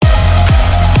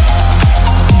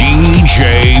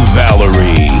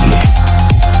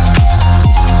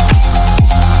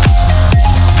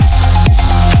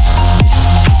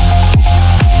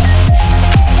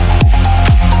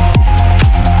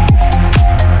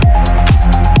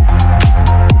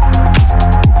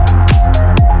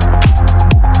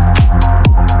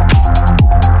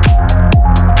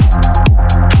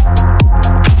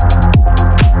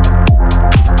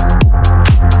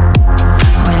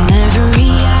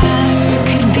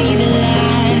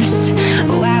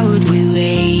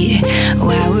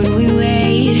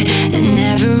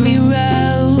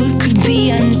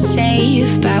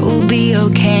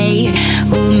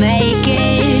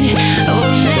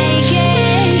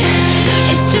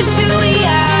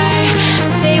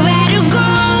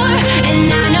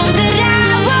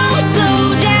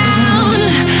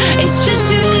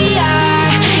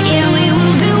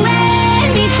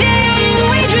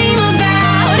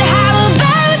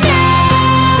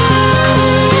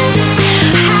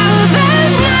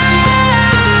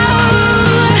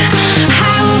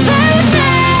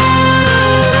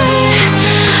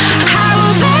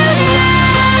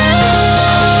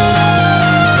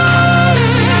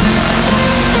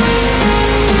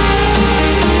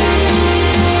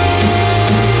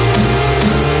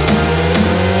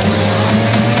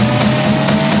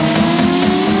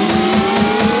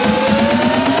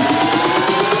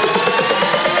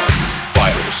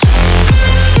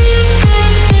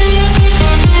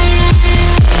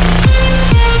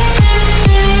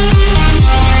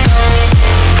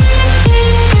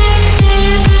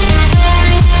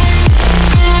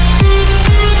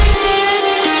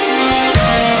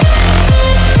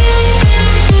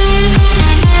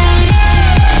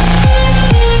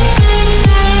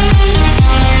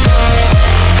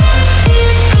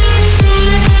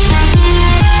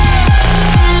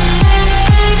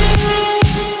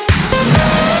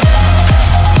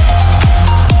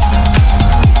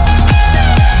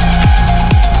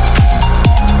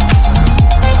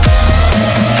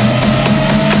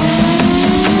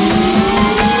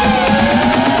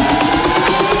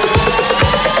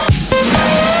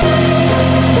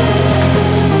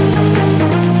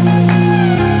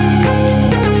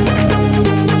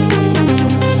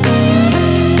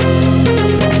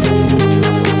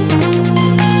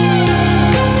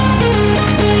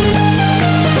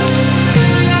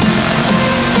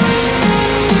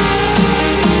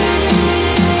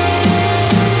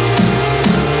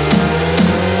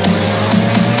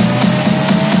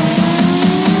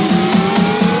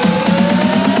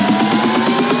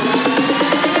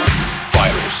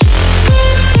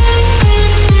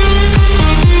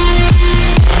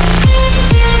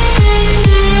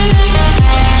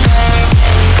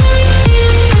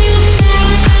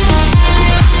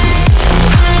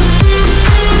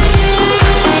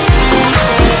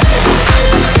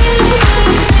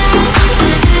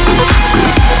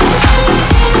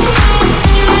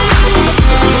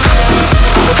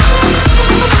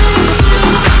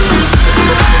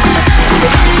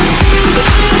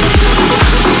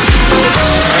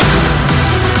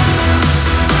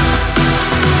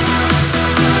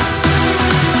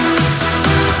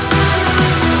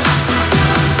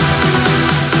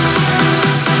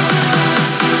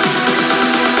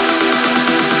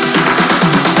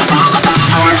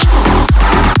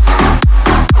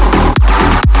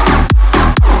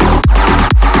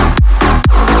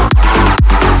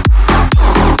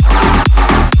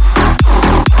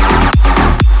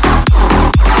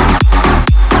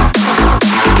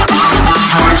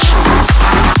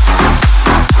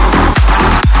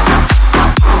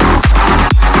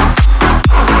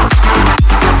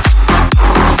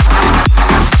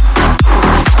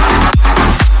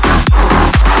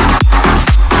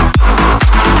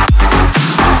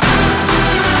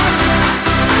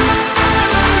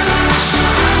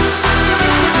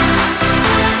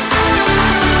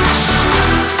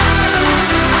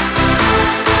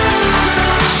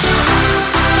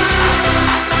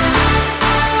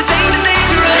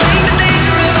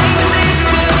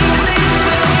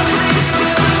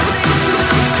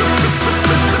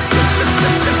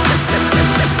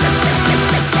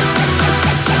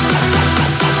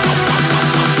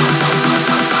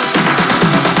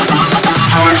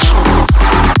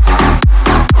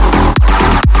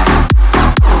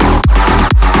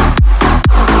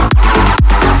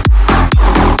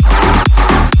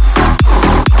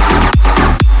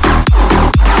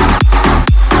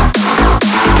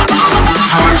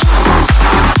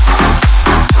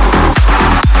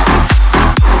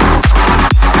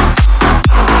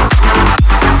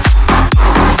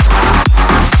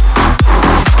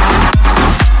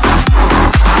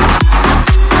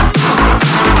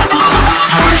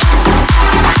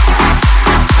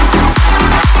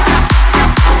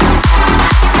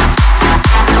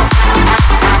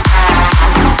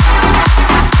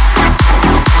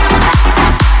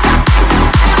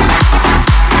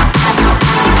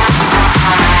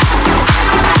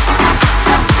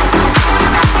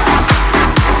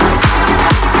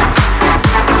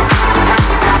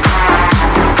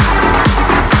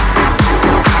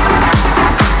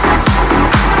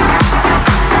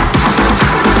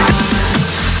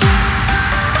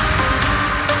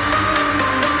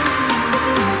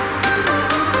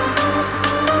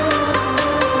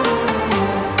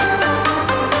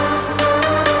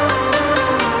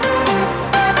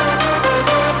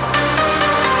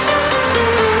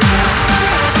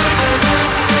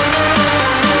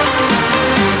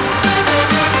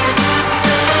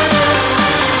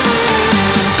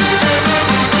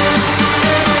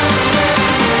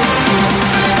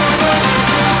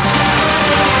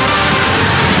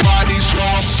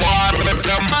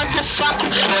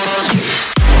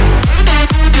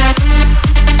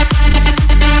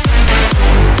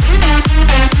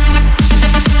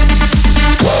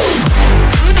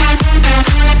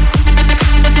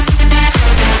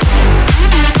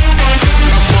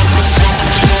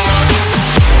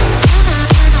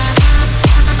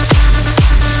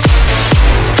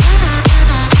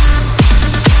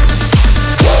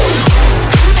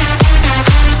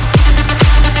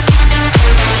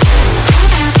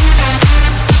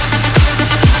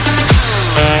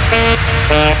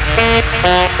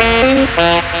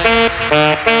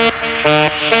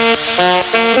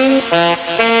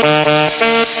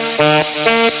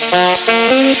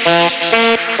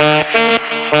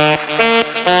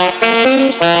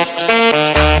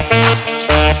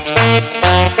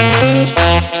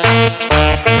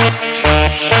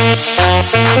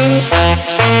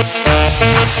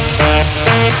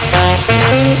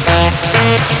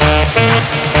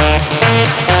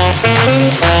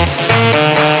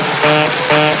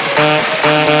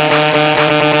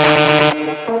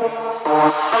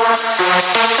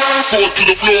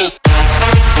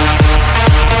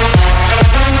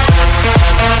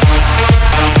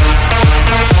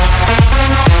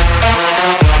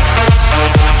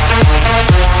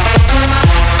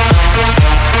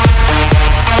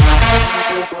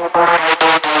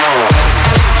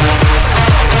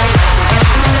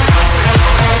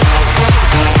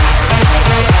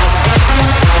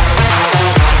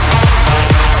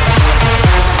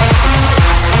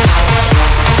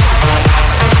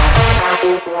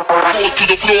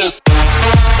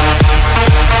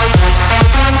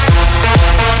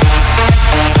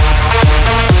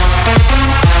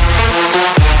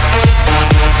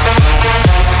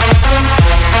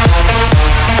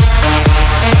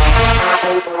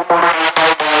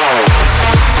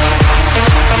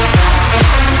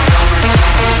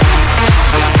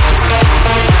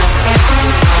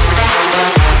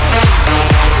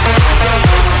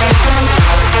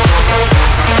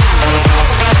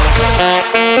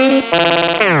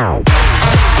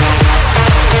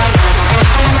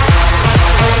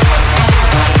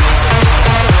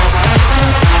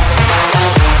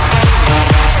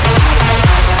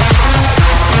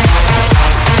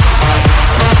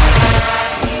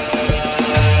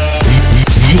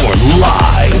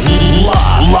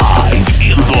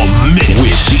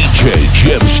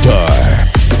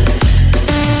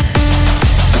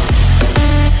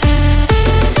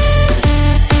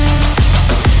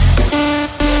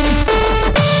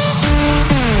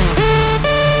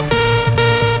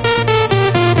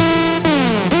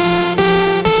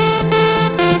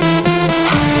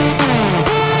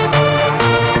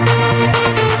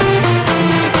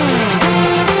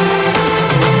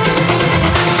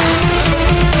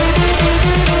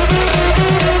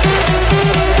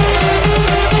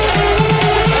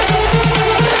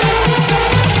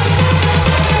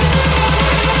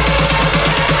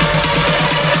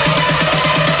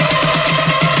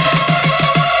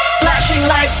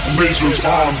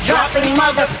Dropping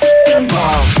motherfucking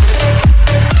bombs.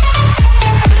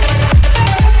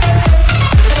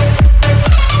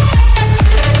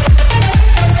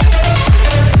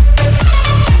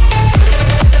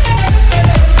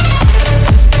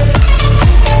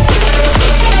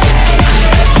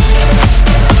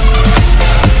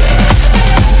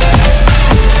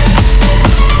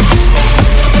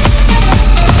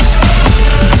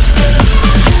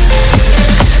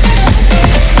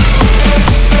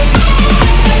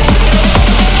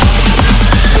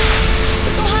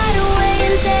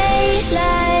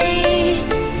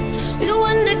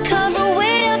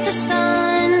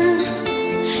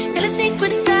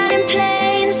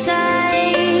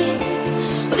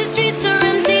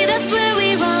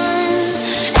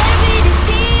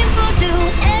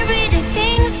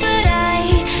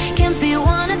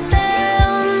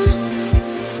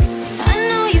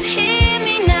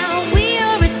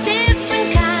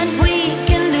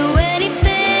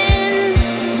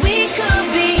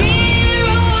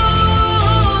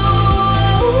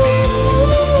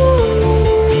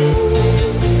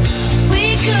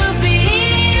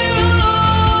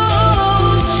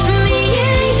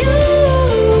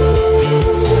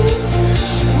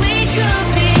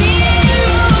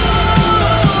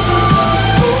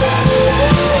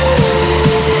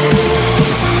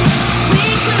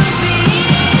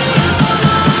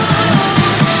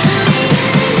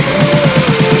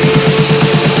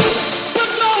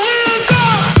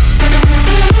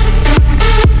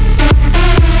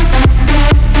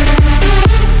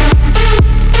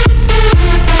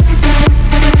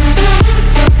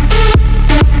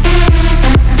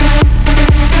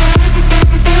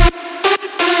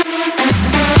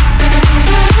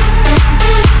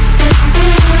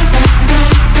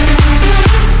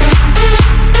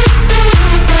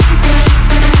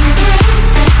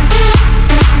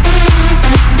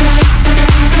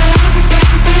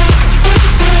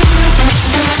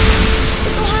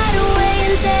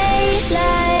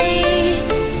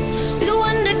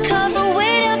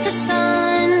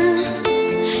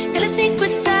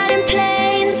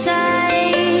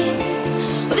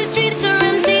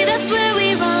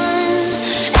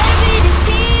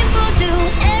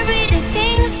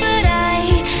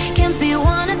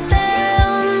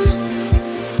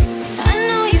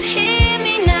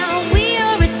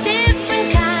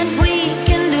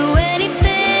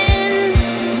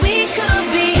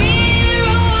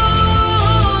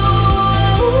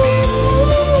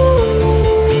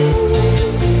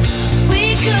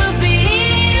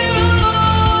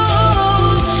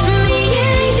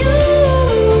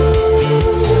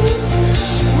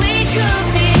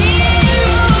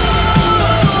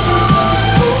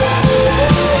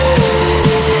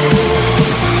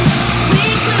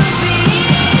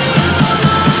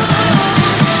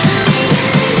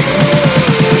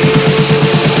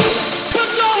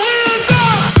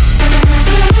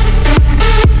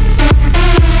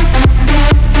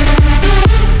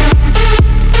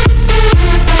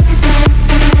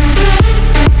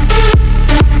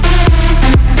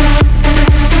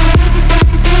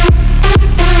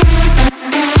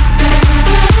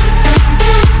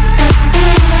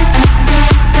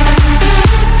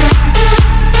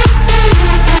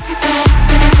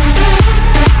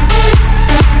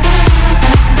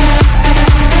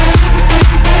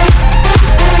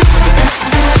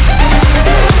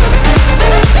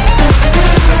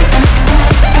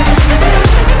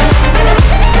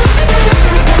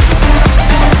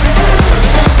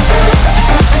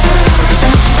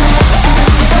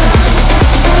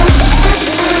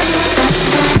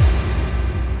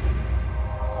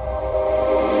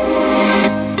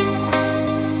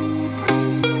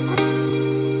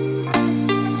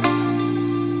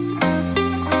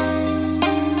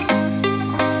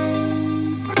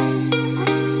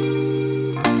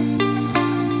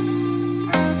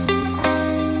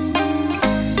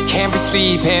 can't be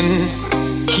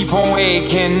sleeping, keep on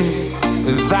waking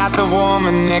without the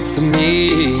woman next to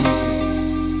me.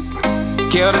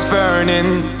 Guilt is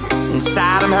burning,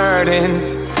 inside I'm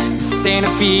hurting. This ain't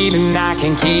a feeling I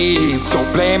can keep. So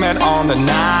blame it on the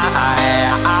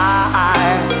night.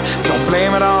 Don't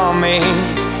blame it on me.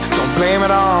 Don't blame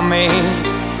it on me.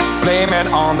 Blame it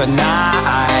on the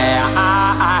night.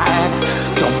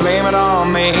 Don't blame it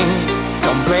on me.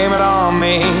 Don't blame it on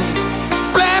me.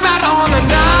 Blame it on the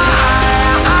night.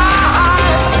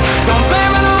 Don't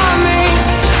blame it on me.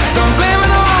 Don't blame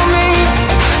it on me.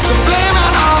 So blame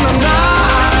it on the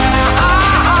night.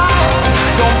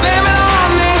 Don't blame it on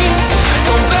me.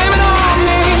 Don't blame it on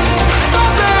me.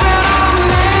 Don't blame it on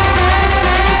me.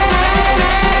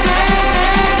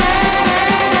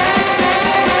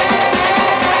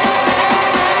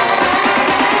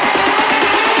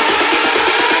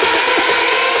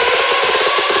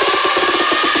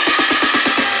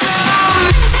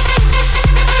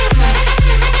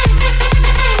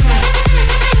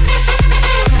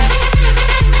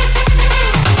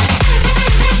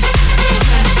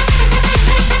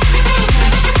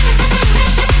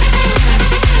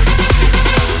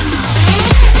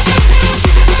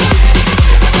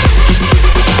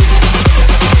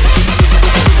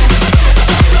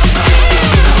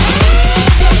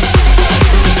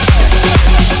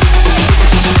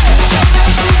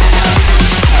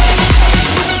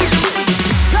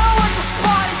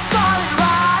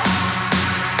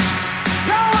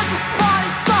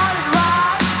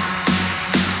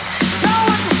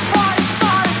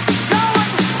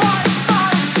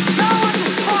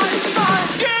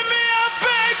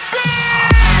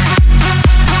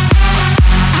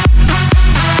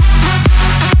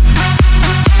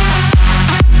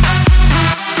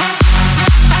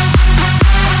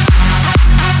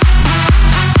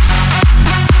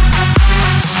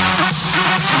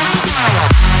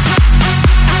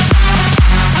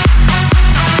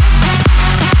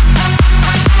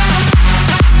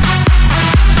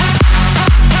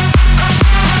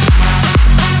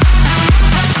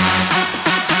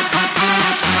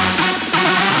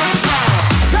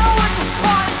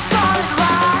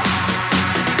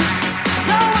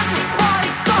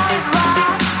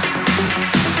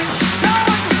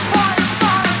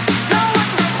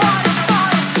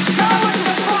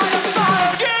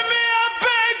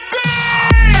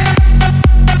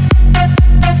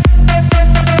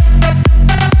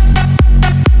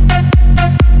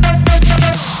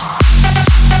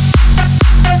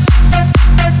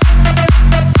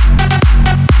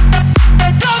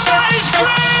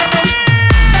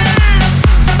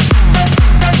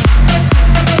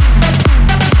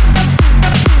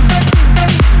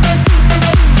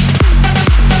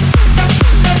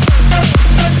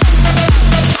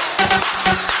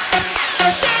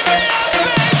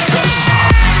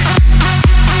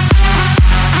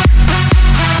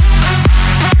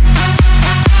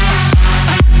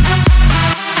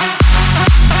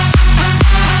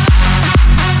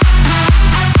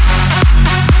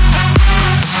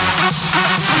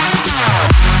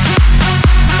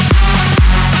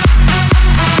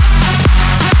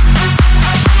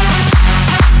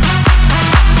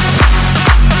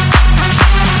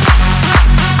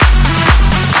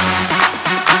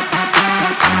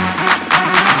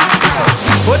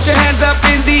 Put your hands up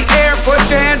in the air, put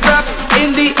your hands up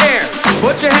in the air.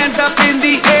 Put your hands up in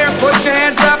the air, put your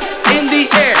hands up in the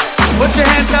air. Put your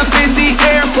hands up in the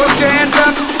air, put your hands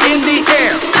up in the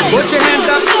air. Put your hands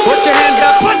up, put your hands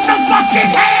up, put your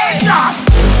fucking hands up.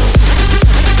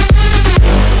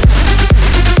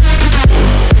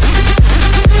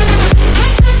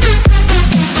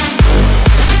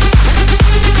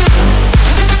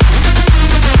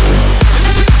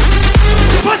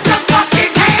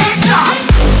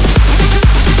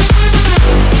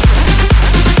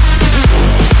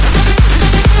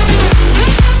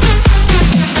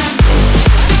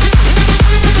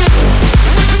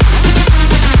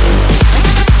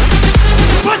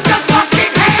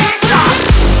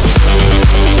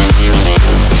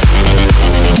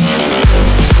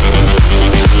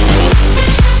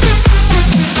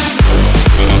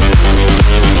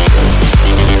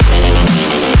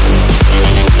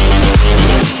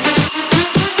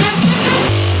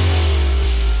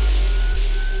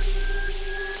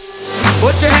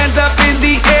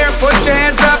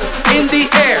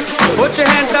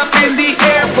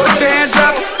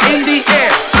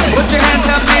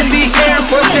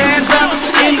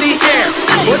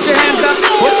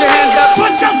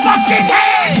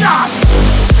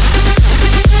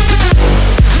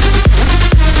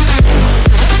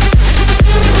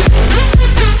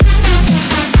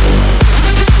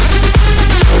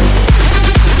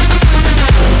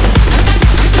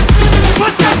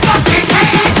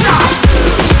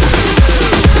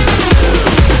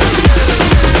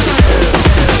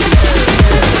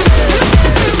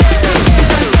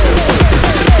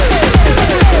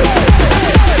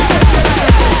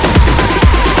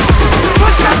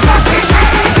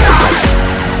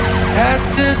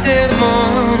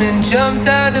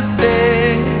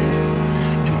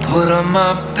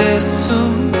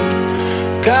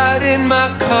 Ride in my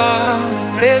car,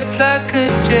 race like a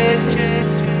jet,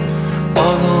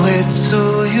 all the way to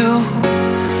you.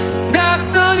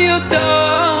 Knocked on your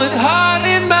door with heart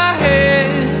in my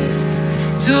head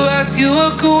to ask you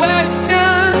a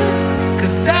question,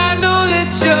 'cause I know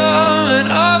that you're an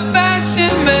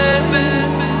old-fashioned man.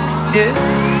 Yeah.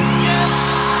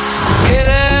 Can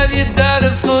I have your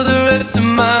daughter for the rest of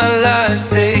my life?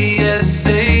 Say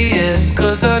yes,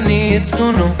 'cause I need to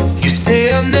know. You say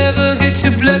I'll never get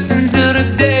your blessing till the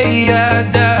day I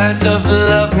die. Tough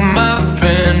luck, my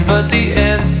friend, but the end